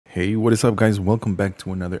Hey, what is up guys? Welcome back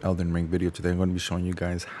to another Elden Ring video. Today I'm going to be showing you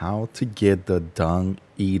guys how to get the Dung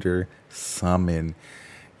Eater summon.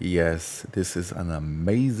 Yes, this is an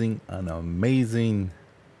amazing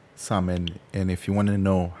summon, and if you want to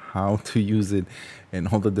know how to use it and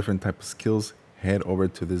all the different type of skills, head over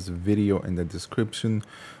to this video in the description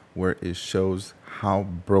where it shows how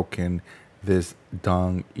broken this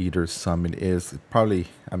Dung Eater summon is. Probably,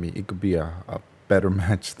 I mean, it could be a better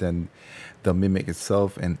match than the mimic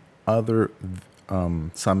itself and other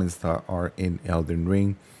summons that are in Elden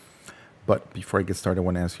Ring. But before I get started, I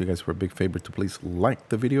want to ask you guys for a big favor to please like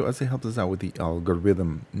the video as it helps us out with the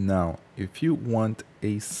algorithm. Now, if you want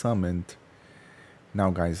a summoned, now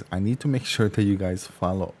guys, I need to make sure that you guys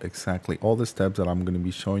follow exactly all the steps that I'm going to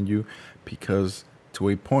be showing you, because to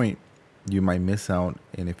a point you might miss out,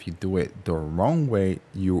 and if you do it the wrong way,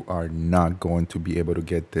 you are not going to be able to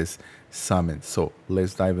get this summon. So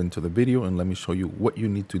let's dive into the video and let me show you what you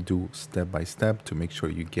need to do step by step to make sure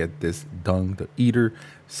you get this Dung the Eater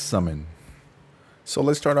summon. So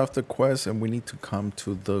let's start off the quest, and we need to come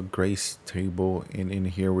to the grace table, and in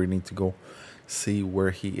here we need to go see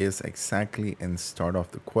where he is exactly and start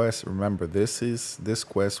off the quest. Remember, this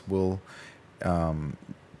quest will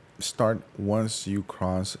start once you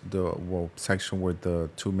cross the section where the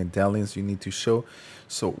two medallions you need to show.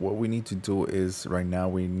 So what we need to do is right now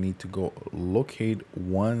we need to go locate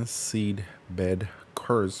one seed bed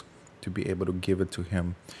curse to be able to give it to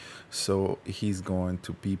him. So he's going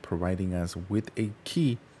to be providing us with a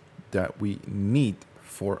key that we need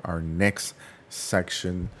for our next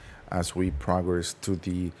section as we progress to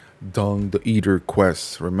the Dung the Eater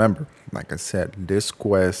quest. Remember, like I said, this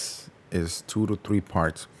quest is 2 to 3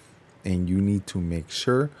 parts, and you need to make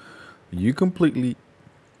sure you complete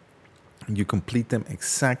them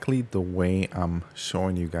exactly the way I'm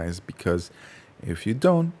showing you guys, because if you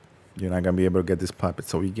don't, you're not gonna be able to get this puppet.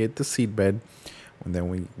 So we get the seed bed, and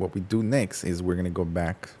then what we do next is we're gonna go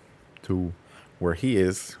back to where he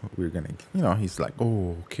is. We're gonna, he's like,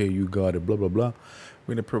 oh, okay, you got it, blah blah blah.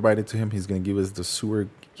 We're gonna provide it to him. He's gonna give us the sewer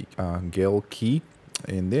gale key,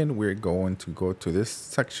 and then we're going to go to this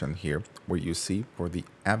section here where you see for the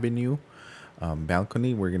avenue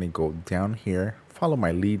balcony. We're gonna go down here, follow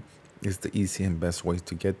my lead. Is the easy and best way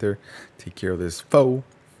to get there. Take care of this foe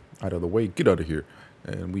out of the way, get out of here,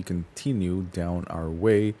 and we continue down our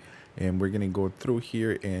way, and we're gonna go through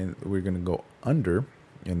here, and we're gonna go under,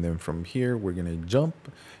 and then from here we're gonna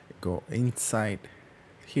jump, go inside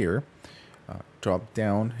here, drop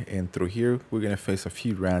down, and through here we're gonna face a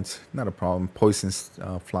few rats. Not a problem, poisonous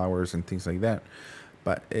flowers and things like that,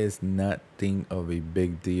 but it's nothing of a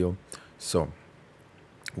big deal. So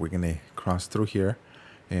we're gonna cross through here,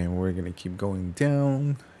 and we're gonna keep going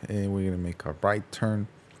down, and we're gonna make a right turn,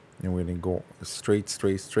 and we're gonna go straight,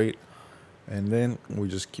 and then we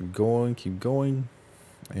just keep going,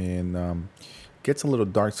 and gets a little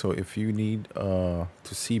dark. So if you need to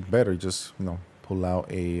see better, just pull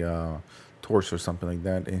out a torch or something like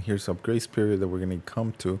that. And here's a grace period that we're gonna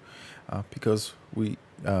come to, because we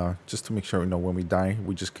just to make sure when we die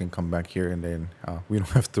we just can come back here, and then we don't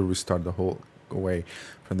have to restart the whole way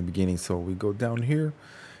from the beginning. So we go down here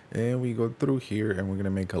and we go through here, and we're gonna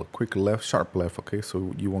make a quick left, sharp left, okay,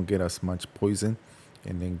 so you won't get as much poison,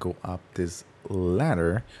 and then go up this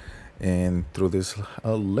ladder, and through this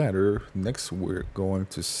ladder next we're going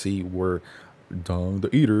to see where Dung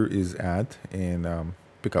the Eater is at, and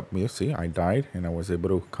pick up me. See, I died and I was able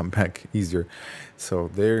to come back easier.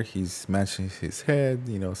 So there he's smashing his head,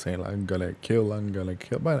 saying like, I'm gonna kill.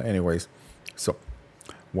 But anyways, so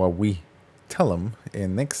what we tell him,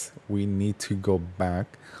 and next we need to go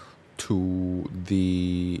back to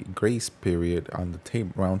the grace period on the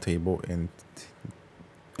round table and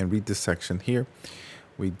read this section here.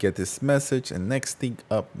 We get this message, and next thing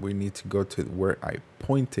up we need to go to where I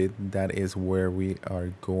pointed. That is where we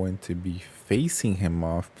are going to be facing him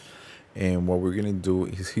off, and what we're gonna do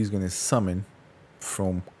is he's gonna summon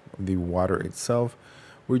from the water itself.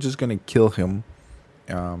 We're just gonna kill him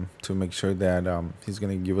to make sure that he's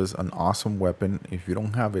gonna give us an awesome weapon. If you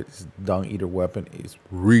don't have it, it's Dung Eater weapon. It's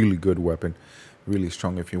really good weapon, really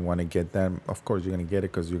strong. If you want to get that, of course you're gonna get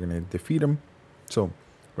it because you're gonna defeat him. So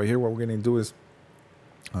right here what we're gonna do is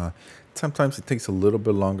sometimes it takes a little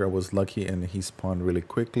bit longer. I was lucky and he spawned really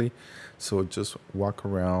quickly, so just walk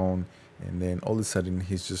around, and then all of a sudden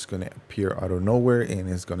he's just gonna appear out of nowhere, and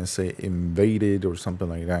it's gonna say invaded or something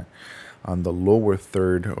like that on the lower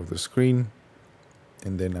third of the screen.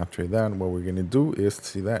 And then after that, what we're gonna do is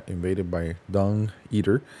see that invaded by Dung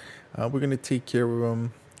Eater. We're gonna take care of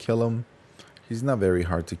him, kill him. He's not very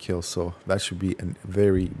hard to kill, so that should be a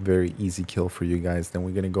very easy kill for you guys. Then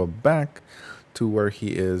we're gonna go back to where he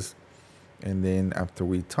is, and then after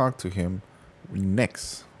we talk to him,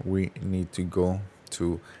 next we need to go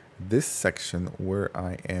to this section where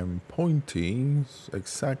I am pointing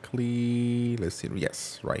exactly. Let's see,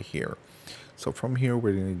 yes, right here. So from here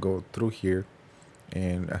we're gonna go through here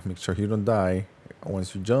and make sure you don't die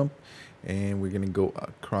once you jump, and we're gonna go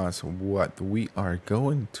across. What we are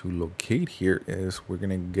going to locate here is we're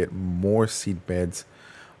gonna get more seed beds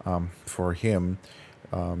for him.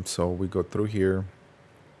 So we go through here,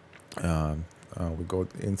 we go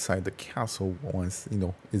inside the castle once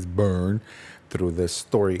it's burned. Through the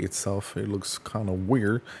story itself, it looks kind of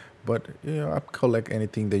weird, but I collect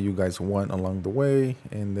anything that you guys want along the way.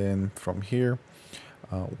 And then from here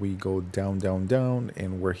we go down, down, down,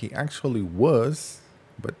 and where he actually was,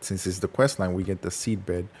 but since it's the quest line, we get the seed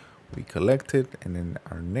bed, we collect it. And then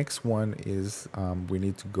our next one is we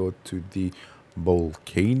need to go to the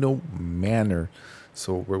volcano manor.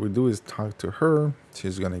 So what we do is talk to her.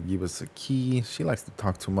 She's gonna give us a key. She likes to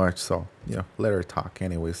talk too much, so let her talk.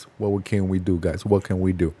 Anyways, what can we do, guys? What can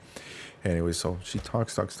we do? Anyway, so she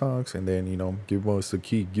talks, and then give us the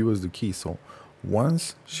key. Give us the key. So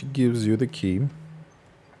once she gives you the key,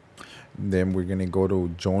 then we're gonna go to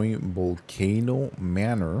join volcano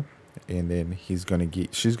manor, and then she's gonna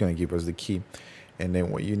give us the key. And then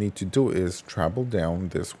what you need to do is travel down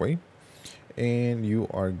this way, and you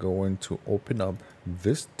are going to open up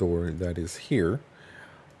this door that is here.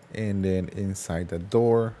 And then inside the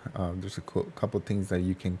door there's a couple things that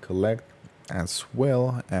you can collect, as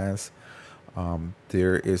well as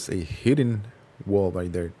there is a hidden wall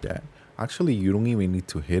right there that actually you don't even need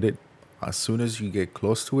to hit it. As soon as you get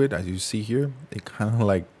close to it, as you see here, it kind of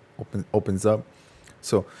like opens up.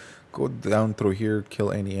 So go down through here,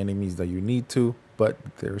 kill any enemies that you need to, but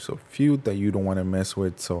there's a few that you don't want to mess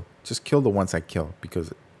with, so just kill the ones I kill.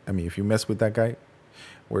 Because I mean, if you mess with that guy,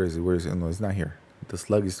 where is it? No, it's not here. The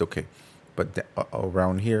slug is okay, but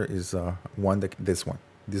around here is one that this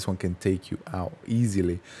one can take you out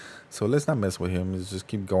easily. So let's not mess with him. Let's just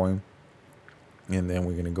keep going, and then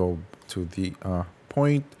we're gonna go to the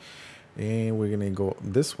point, and we're gonna go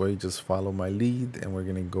this way. Just follow my lead, and we're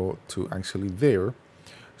gonna go to actually there.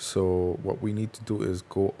 So what we need to do is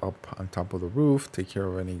go up on top of the roof, take care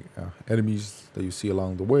of any enemies that you see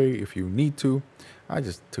along the way if you need to. I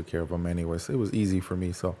just took care of them anyways. It was easy for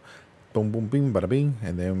me. So boom, boom, bing, bada bing.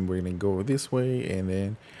 And then we're going to go this way. And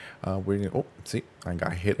then we're going to, oh, see, I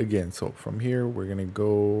got hit again. So from here, we're going to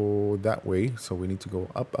go that way. So we need to go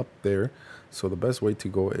up there. So the best way to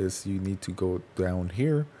go is you need to go down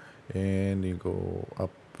here. And you go up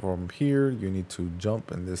from here. You need to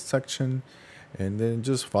jump in this section. And then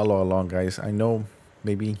just follow along, guys. I know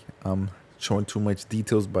maybe I'm showing too much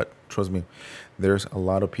details, but trust me, there's a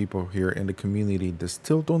lot of people here in the community that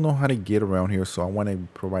still don't know how to get around here. So I want to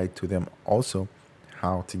provide to them also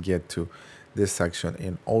how to get to this section.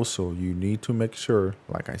 And also you need to make sure,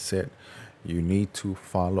 like I said, you need to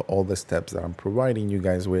follow all the steps that I'm providing you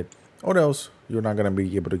guys with, or else you're not going to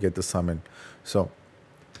be able to get the summon. So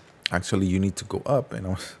actually you need to go up, and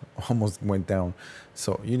I almost went down.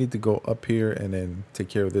 So you need to go up here and then take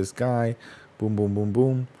care of this guy. Boom, boom, boom,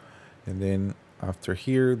 boom. And then after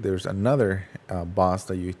here, there's another boss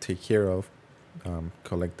that you take care of.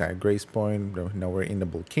 Collect that grace point. Now we're in the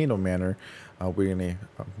volcano manor. We're going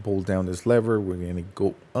to pull down this lever. We're going to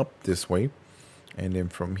go up this way. And then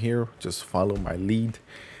from here, just follow my lead.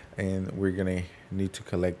 And we're going to need to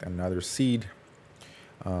collect another seed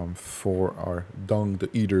for our Dung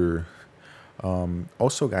Eater.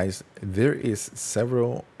 Also, guys, there is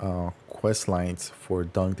several quest lines for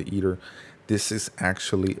Dung Eater. This is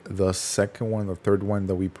actually the second one or third one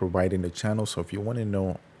that we provide in the channel. So if you want to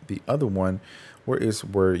know the other one,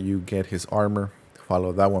 where you get his armor,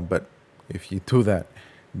 follow that one. But if you do that,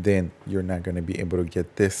 then you're not going to be able to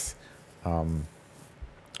get this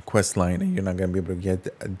quest line, and you're not going to be able to get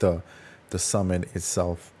the summon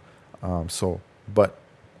itself. But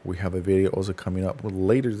we have a video also coming up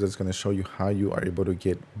later that's going to show you how you are able to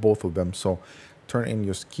get both of them. So turn in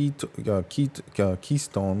your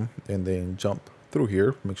keystone and then jump through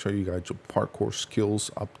here. Make sure you got your parkour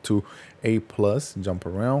skills up to A+. Jump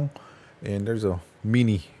around, and there's a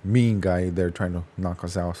mean guy there trying to knock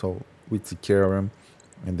us out. So we take care of him,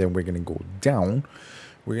 and then we're going to go down.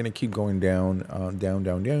 We're going to keep going down, down,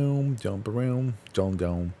 down, down, jump around, jump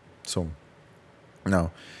down. So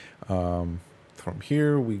now from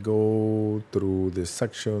here we go through this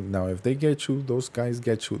section. Now if they get you, those guys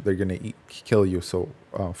get you, they're gonna kill you. So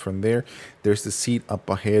from there's the seed up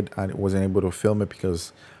ahead. I wasn't able to film it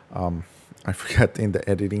because I forgot in the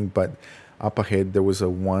editing, but up ahead there was a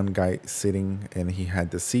one guy sitting and he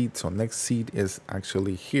had the seed. So next seed is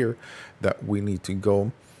actually here that we need to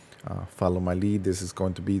go. Follow my lead. This is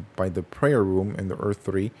going to be by the prayer room in the Earth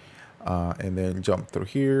 3, and then jump through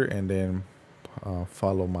here and then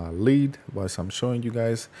follow my lead whilst I'm showing you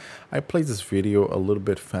guys. I played this video a little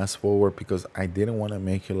bit fast forward because I didn't want to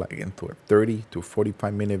make it like into a 30 to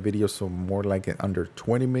 45 minute video, so more like an under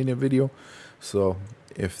 20-minute video. So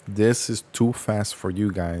if this is too fast for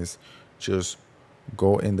you guys, just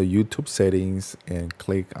go in the YouTube settings and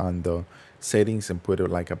click on the settings and put it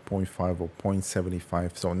like a 0.5 or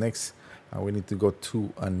 0.75. So next we need to go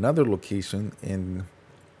to another location in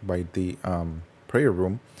by the prayer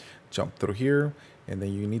room. Jump through here, and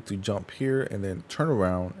then you need to jump here and then turn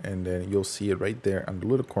around, and then you'll see it right there on the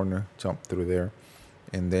little corner. Jump through there,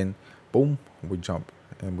 and then boom, we jump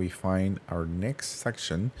and we find our next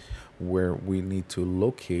section where we need to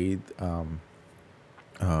locate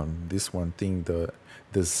this one thing,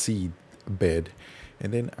 the seed bed.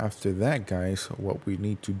 And then after that, guys, what we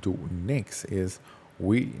need to do next is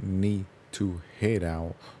we need to head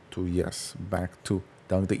out to, yes, back to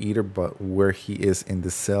Dung the Eater, but where he is in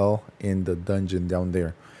the cell in the dungeon down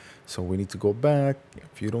there. So we need to go back.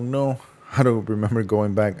 If you don't know how to remember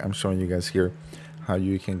going back, I'm showing you guys here how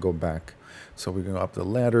you can go back. So we're going up the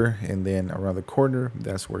ladder, and then around the corner,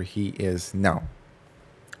 that's where he is now.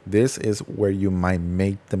 This is where you might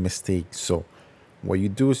make the mistake. So what you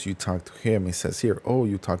do is you talk to him. It says here, oh,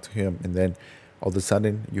 you talk to him, and then all of a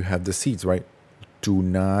sudden you have the seeds, right? Do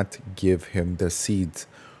not give him the seeds.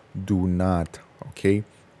 Do not. Okay,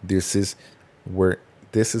 this is where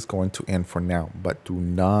this is going to end for now, but do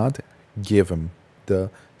not give him the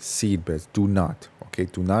seed beds. Do not. Okay,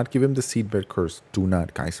 do not give him the seed bed curse. Do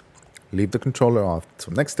not, guys. Leave the controller off.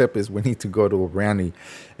 So next step is we need to go to Randy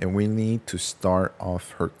and we need to start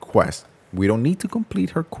off her quest. We don't need to complete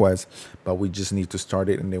her quest, but we just need to start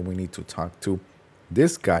it, and then we need to talk to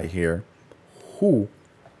this guy here who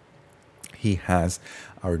he has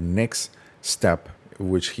our next step,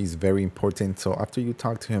 which he's very important. So after you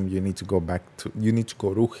talk to him, you need to go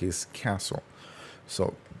to his castle.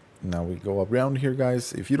 So now we go around here,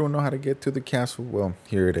 guys. If you don't know how to get to the castle, well,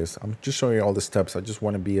 here it is. I'm just showing you all the steps. I just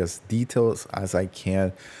want to be as detailed as I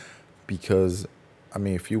can, because I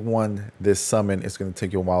mean, if you want this summon, it's going to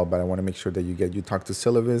take you a while, but I want to make sure that you talk to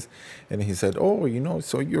Syllabus. And he said, oh, you know,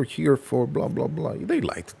 so you're here for blah, blah, blah. They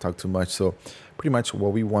like to talk too much. So pretty much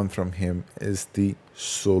what we want from him is the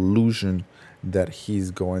solution that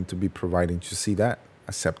he's going to be providing. To see that,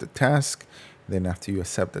 accept the task. Then after you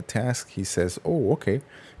accept the task, he says, oh, okay,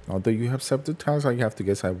 now that you have accepted the task, I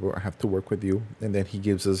have to work with you. And then he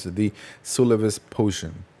gives us the Syllabus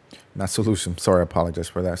potion. Not solution, sorry, I apologize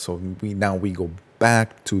for that. So we go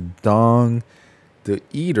back to Dung the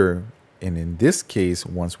Eater, and in this case,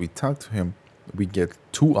 once we talk to him, we get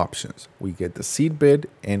two options. We get the seed bed,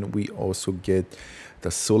 and we also get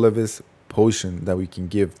the Syllabus potion that we can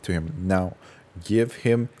give to him. Now give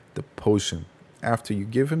him the potion. After you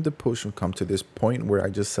give him the potion, come to this point where I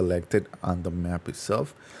just selected on the map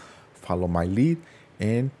itself. Follow my lead,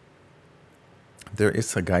 and there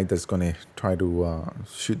is a guy that's going to try to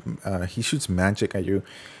shoot. He shoots magic at you.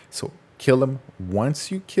 So kill him.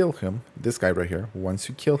 Once you kill him, this guy right here, once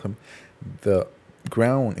you kill him, the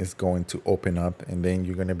ground is going to open up, and then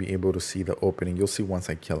you're going to be able to see the opening. You'll see once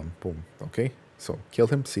I kill him. Boom. Okay. So kill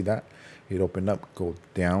him. See that? It opened up. Go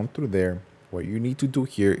down through there. What you need to do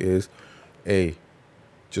here is,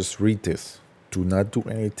 just read this. Do not do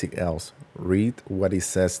anything else. Read what it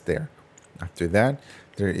says there. After that,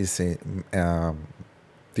 there is a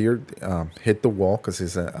hit the wall, because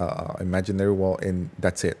it's a imaginary wall, and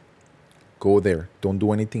that's it. Go there. Don't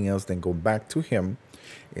do anything else. Then go back to him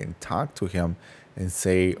and talk to him and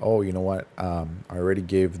say, oh, you know what? I already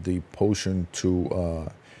gave the potion to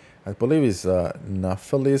I believe it's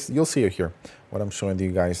Nephilis. You'll see it here. What I'm showing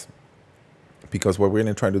you guys, because what we're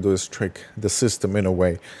going to try to do is trick the system in a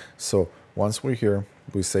way. So once we're here,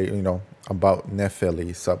 we say, you know, about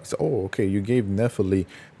Nephili. So, oh, okay, you gave Nephili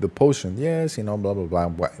the potion. Yes, you know, blah, blah, blah.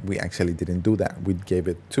 But we actually didn't do that. We gave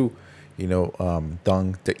it to, you know,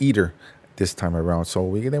 Dung the Eater this time around.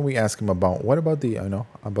 So then we ask him about, what about the, you know,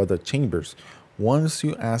 about the chambers. Once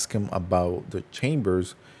you ask him about the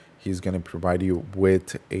chambers, he's going to provide you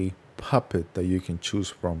with a puppet that you can choose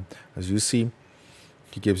from. As you see,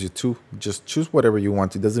 he gives you two. Just choose whatever you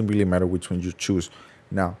want. It doesn't really matter which one you choose.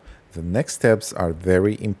 Now, the next steps are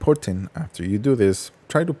very important. After you do this,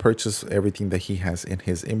 try to purchase everything that he has in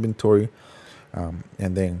his inventory, and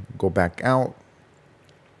then go back out.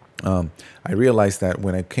 I realized that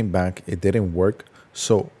when I came back, it didn't work.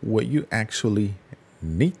 So what you actually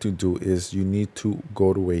need to do is you need to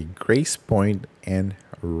go to a grace point and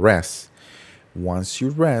rest. Once you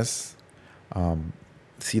rest,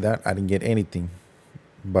 see that I didn't get anything,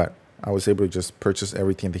 but I was able to just purchase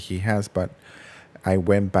everything that he has. But I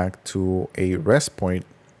went back to a rest point,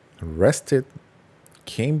 rested,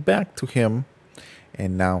 came back to him,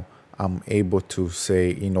 and now I'm able to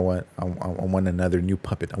say, you know what, I want another new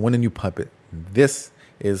puppet. I want a new puppet. This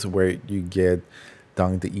is where you get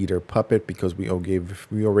Dung the Eater puppet, because we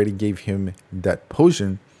already gave him that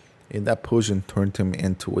potion, and that potion turned him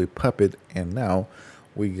into a puppet. And now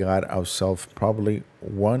we got ourselves probably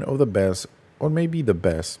one of the best, or maybe the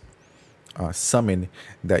best summon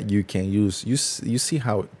that you can use. You see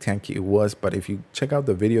how tanky it was, but if you check out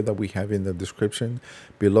the video that we have in the description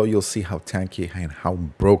below, you'll see how tanky and how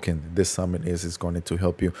broken this summon is. It's going to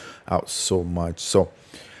help you out so much. So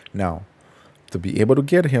now, to be able to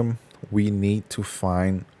get him, we need to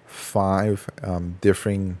find 5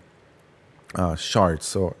 different shards.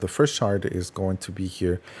 So the first shard is going to be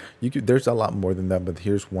here. There's a lot more than that, but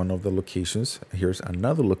here's one of the locations. Here's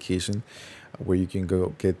another location where you can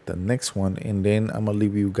go get the next one, and then I'm gonna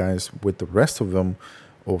leave you guys with the rest of them,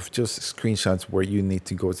 of just screenshots where you need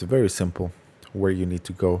to go. It's very simple where you need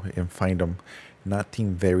to go and find them.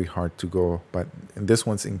 Nothing very hard to go, but in this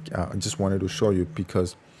one's I just wanted to show you,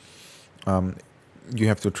 because you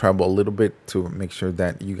have to travel a little bit to make sure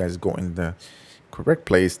that you guys go in the correct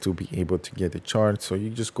place to be able to get the chart. So you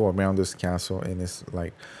just go around this castle, and it's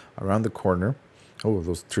like around the corner. Oh,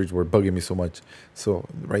 those trees were bugging me so much. So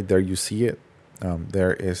right there, you see it.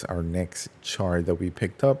 There is our next chart that we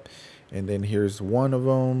picked up, and then here's one of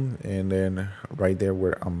them, and then right there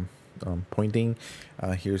where I'm pointing,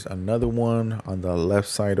 here's another one on the left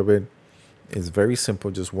side of it. It's very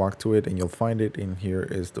simple. Just walk to it and you'll find it. And here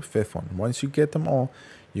is the 5th one. Once you get them all,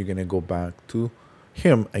 you're gonna go back to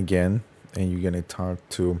him again, and you're gonna talk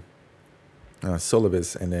to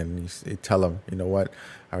Syllabus, and then you tell him, you know what,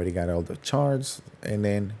 I already got all the charts, and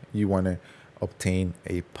then you want to obtain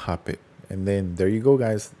a puppet. And then there you go,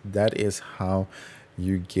 guys. That is how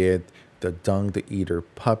you get the Dung the Eater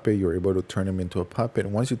puppet. You're able to turn him into a puppet,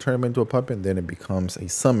 and once you turn him into a puppet, then it becomes a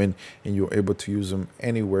summon, and you're able to use them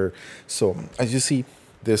anywhere. So as you see,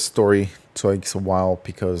 this story takes a while,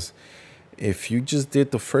 because if you just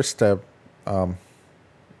did the first step,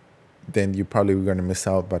 then you probably were going to miss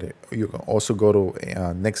out. But you can also go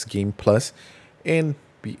to next game plus and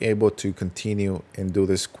be able to continue and do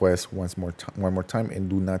this quest one more time, and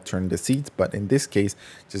do not turn the seeds. But in this case,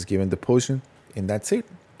 just give him the potion, and that's it.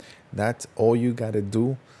 That's all you got to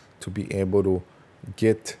do to be able to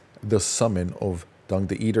get the summon of Dung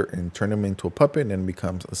the Eater and turn him into a puppet, and then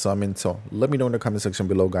becomes a summon. So let me know in the comment section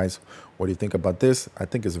below, guys, what do you think about this? I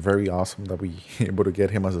think it's very awesome that we able to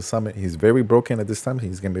get him as a summon. He's very broken at this time.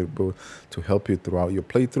 He's gonna be able to help you throughout your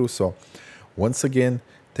playthrough. So once again,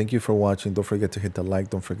 thank you for watching. Don't forget to hit the like,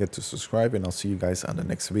 don't forget to subscribe, and I'll see you guys on the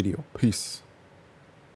next video. Peace.